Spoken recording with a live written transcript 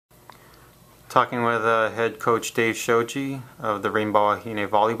Talking with head coach Dave Shoji of the Rainbow Wahine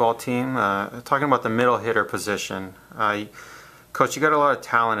volleyball team, talking about the middle hitter position. Coach, you got a lot of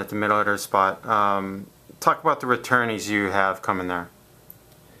talent at the middle hitter spot. Talk about the returnees you have coming there.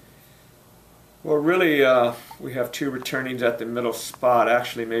 Well, really, we have two returnees at the middle spot.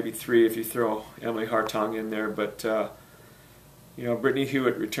 Actually, maybe three if you throw Emily Hartong in there. But you know, Brittany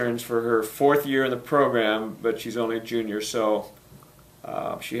Hewitt returns for her fourth year in the program, but she's only a junior, so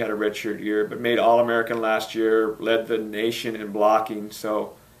she had a redshirt year, but made All-American last year, led the nation in blocking.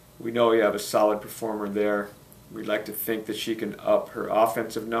 So we know we have a solid performer there. We'd like to think that she can up her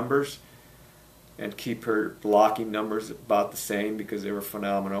offensive numbers and keep her blocking numbers about the same because they were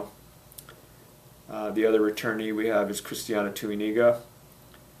phenomenal. The other returnee we have is Christiana Tuiniga.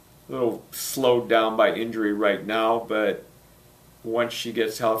 A little slowed down by injury right now, but once she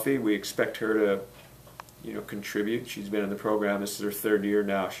gets healthy, we expect her to, you know, contribute. She's been in the program. This is her third year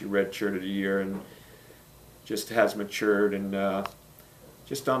now. She redshirted a year and just has matured and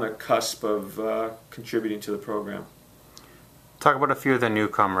just on the cusp of contributing to the program. Talk about a few of the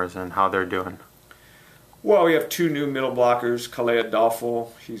newcomers and how they're doing. Well, we have two new middle blockers, Kalea Dolfo,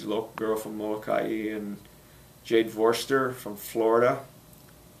 she's a local girl from Molokai, and Jade Vorster from Florida.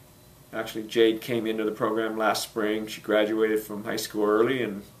 Actually, Jade came into the program last spring. She graduated from high school early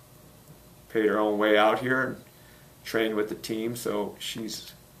and paid her own way out here and trained with the team, so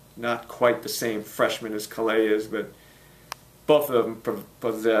she's not quite the same freshman as Kalea is, but both of them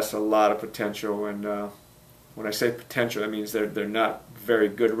possess a lot of potential. And when I say potential, that means they're not very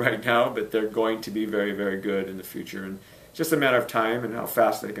good right now, but they're going to be very, very good in the future. And it's just a matter of time and how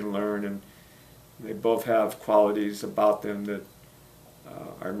fast they can learn. And they both have qualities about them that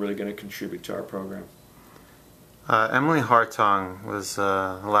are really going to contribute to our program. Emily Hartong was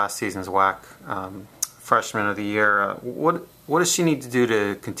last season's WAC freshman of the year. What does she need to do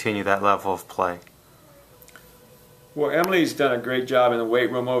to continue that level of play? Well, Emily's done a great job in the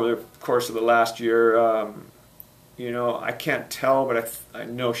weight room over the course of the last year. You know, I can't tell, but I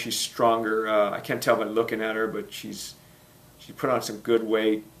know she's stronger. I can't tell by looking at her, but she put on some good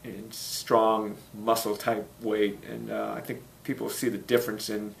weight and strong muscle type weight, and I think people see the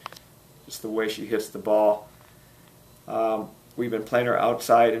difference in just the way she hits the ball. We've been playing her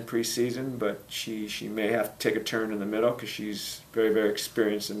outside in preseason, but she may have to take a turn in the middle because she's very, very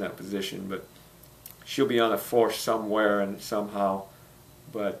experienced in that position. But she'll be on the floor somewhere and somehow.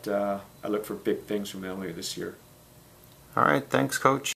 But I look for big things from Emily this year. All right, thanks, Coach.